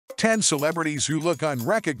10 celebrities who look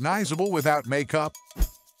unrecognizable without makeup.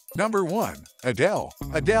 Number 1. Adele.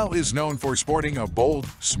 Adele is known for sporting a bold,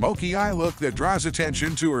 smoky eye look that draws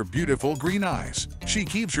attention to her beautiful green eyes. She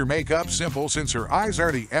keeps her makeup simple since her eyes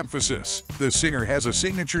are the emphasis. The singer has a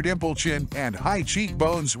signature dimple chin and high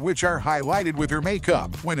cheekbones which are highlighted with her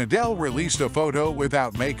makeup. When Adele released a photo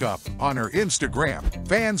without makeup on her Instagram,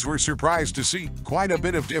 fans were surprised to see quite a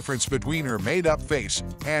bit of difference between her made-up face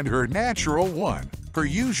and her natural one. Her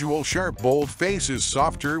usual sharp, bold face is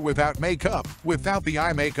softer without makeup. Without the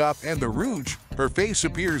eye makeup and the rouge, her face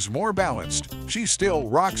appears more balanced. She still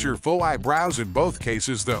rocks her full eyebrows in both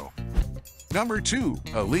cases though. Number 2.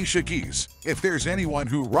 Alicia Keys. If there's anyone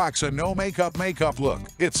who rocks a no-makeup look,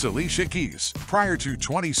 it's Alicia Keys. Prior to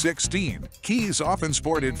 2016, Keys often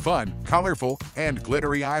sported fun, colorful, and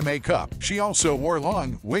glittery eye makeup. She also wore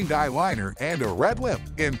long, winged eyeliner and a red lip.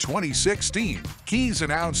 In 2016, Keys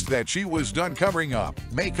announced that she was done covering up,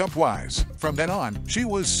 makeup-wise. From then on, she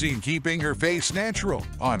was seen keeping her face natural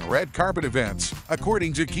on red carpet events.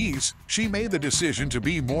 According to Keys, she made the decision to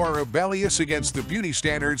be more rebellious against the beauty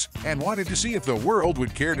standards and wanted to see if the world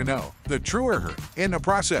would care to know the truer her. In the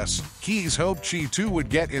process, Keys hoped she too would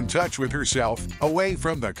get in touch with herself, away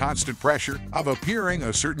from the constant pressure of appearing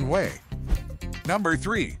a certain way. Number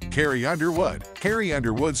 3. Carrie Underwood. Carrie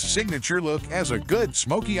Underwood's signature look has a good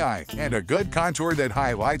smoky eye and a good contour that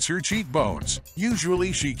highlights her cheekbones.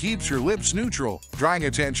 Usually she keeps her lips neutral, drawing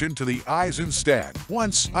attention to the eyes instead.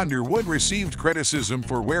 Once, Underwood received criticism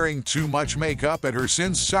for wearing too much makeup at her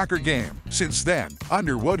son's soccer game. Since then,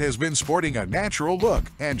 Underwood has been sporting a natural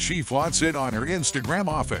look, and she flaunts it on her Instagram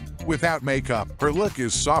often. Without makeup, her look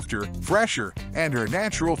is softer, fresher, and her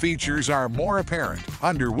natural features are more apparent.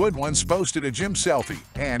 Underwood once posted a gym selfie,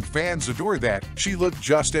 and fans adore that. She looked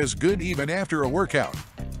just as good even after a workout.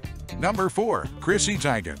 Number 4. Chrissy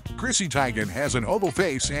Teigen. Chrissy Teigen has an oval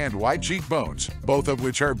face and wide cheekbones, both of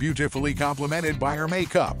which are beautifully complemented by her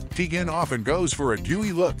makeup. Teigen often goes for a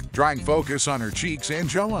dewy look, drawing focus on her cheeks and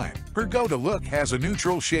jawline. Her go-to look has a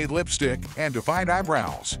neutral shade lipstick and defined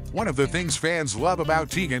eyebrows. One of the things fans love about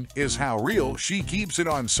Teigen is how real she keeps it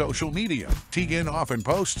on social media. Teigen often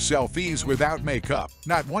posts selfies without makeup,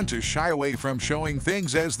 not one to shy away from showing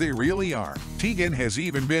things as they really are. Teigen has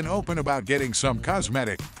even been open about getting some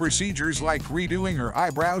cosmetic procedures like redoing her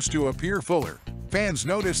eyebrows to appear fuller. Fans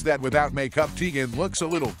noticed that without makeup, Teigen looks a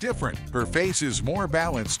little different. Her face is more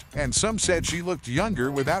balanced, and some said she looked younger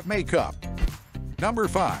without makeup. Number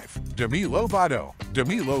 5. Demi Lovato.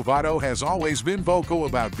 Demi Lovato has always been vocal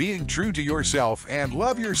about being true to yourself and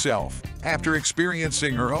love yourself. After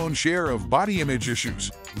experiencing her own share of body image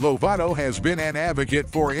issues, Lovato has been an advocate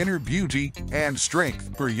for inner beauty and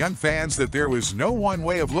strength. For young fans that there was no one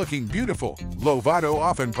way of looking beautiful, Lovato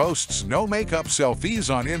often posts no makeup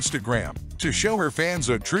selfies on Instagram to show her fans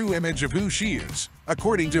a true image of who she is.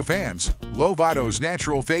 According to fans, Lovato's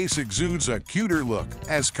natural face exudes a cuter look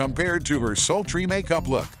as compared to her sultry makeup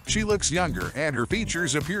look. She looks younger and her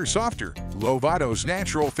features appear softer. Lovato's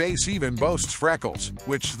natural face even boasts freckles,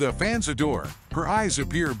 which the fans adore. Her eyes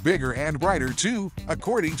appear bigger and brighter too,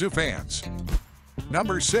 according to fans.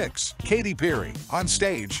 Number 6. Katy Perry. On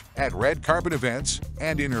stage, at red carpet events,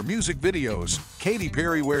 and in her music videos, Katy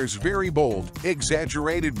Perry wears very bold,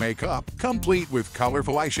 exaggerated makeup, complete with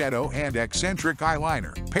colorful eyeshadow and eccentric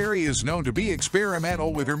eyeliner. Perry is known to be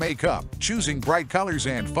experimental with her makeup, choosing bright colors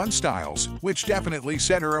and fun styles, which definitely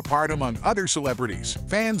set her apart among other celebrities.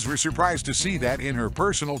 Fans were surprised to see that in her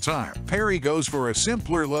personal time, Perry goes for a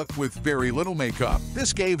simpler look with very little makeup.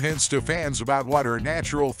 This gave hints to fans about what her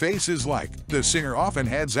natural face is like. The singer often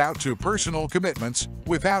heads out to personal commitments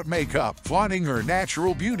without makeup, flaunting her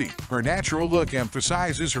natural beauty. Her natural look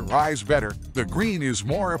emphasizes her eyes better. The green is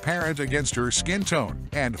more apparent against her skin tone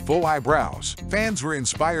and full eyebrows. Fans were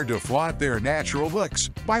inspired to flaunt their natural looks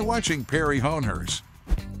by watching Perry hone hers.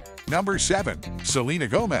 Number 7. Selena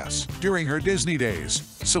Gomez. During her Disney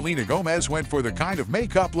days, Selena Gomez went for the kind of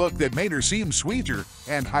makeup look that made her seem sweeter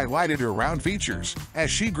and highlighted her round features.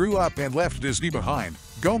 As she grew up and left Disney behind,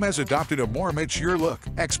 Gomez adopted a more mature look,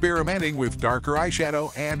 experimenting with darker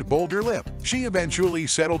eyeshadow and bolder lip. She eventually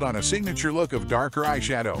settled on a signature look of darker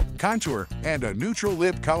eyeshadow, contour, and a neutral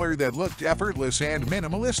lip color that looked effortless and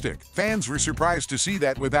minimalistic. Fans were surprised to see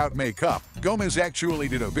that without makeup, Gomez actually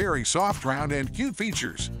did a very soft, round, and cute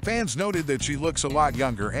features. Fans noted that she looks a lot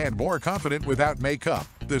younger and more confident without makeup.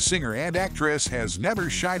 The singer and actress has never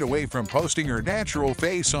shied away from posting her natural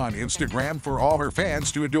face on Instagram for all her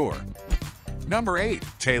fans to adore. Number 8.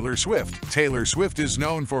 Taylor Swift. Taylor Swift is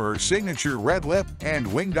known for her signature red lip and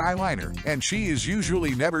winged eyeliner, and she is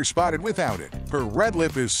usually never spotted without it. Her red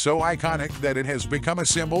lip is so iconic that it has become a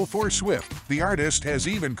symbol for Swift. The artist has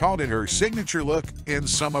even called it her signature look in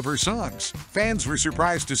some of her songs. Fans were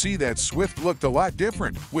surprised to see that Swift looked a lot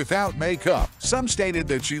different without makeup. Some stated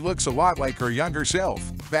that she looks a lot like her younger self,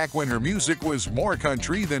 back when her music was more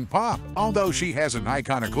country than pop. Although she has an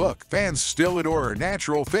iconic look, fans still adore her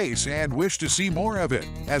natural face and wish to see more of it,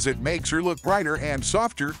 as it makes her look brighter and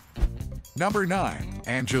softer. Number 9.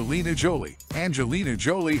 Angelina Jolie. Angelina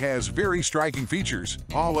Jolie has very striking features,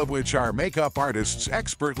 all of which our makeup artists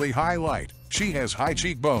expertly highlight. She has high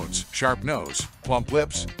cheekbones, sharp nose, plump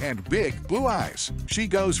lips, and big blue eyes. She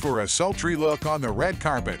goes for a sultry look on the red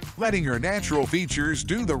carpet, letting her natural features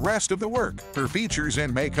do the rest of the work. Her features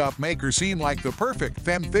and makeup make her seem like the perfect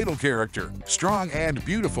femme fatale character, strong and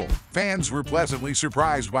beautiful. Fans were pleasantly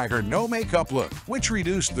surprised by her no makeup look, which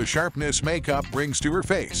reduced the sharpness makeup brings to her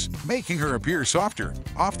face, making her appear softer.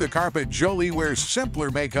 Off the carpet, Jolie wears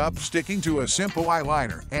simpler makeup, sticking to a simple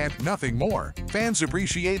eyeliner and nothing more. Fans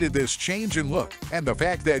appreciated this change in look, and the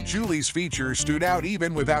fact that Jolie's features stood out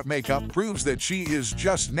even without makeup proves that she is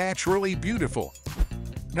just naturally beautiful.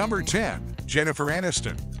 Number 10. Jennifer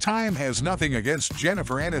Aniston. Time has nothing against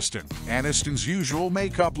Jennifer Aniston. Aniston's usual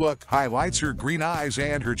makeup look highlights her green eyes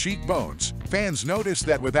and her cheekbones. Fans noticed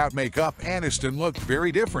that without makeup, Aniston looked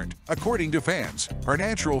very different. According to fans, her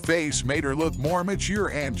natural face made her look more mature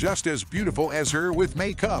and just as beautiful as her with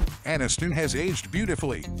makeup. Aniston has aged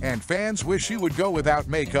beautifully, and fans wish she would go without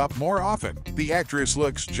makeup more often. The actress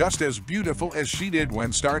looks just as beautiful as she did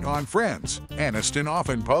when starred on Friends. Aniston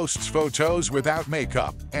often posts photos without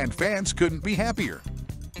makeup, and fans couldn't be happier.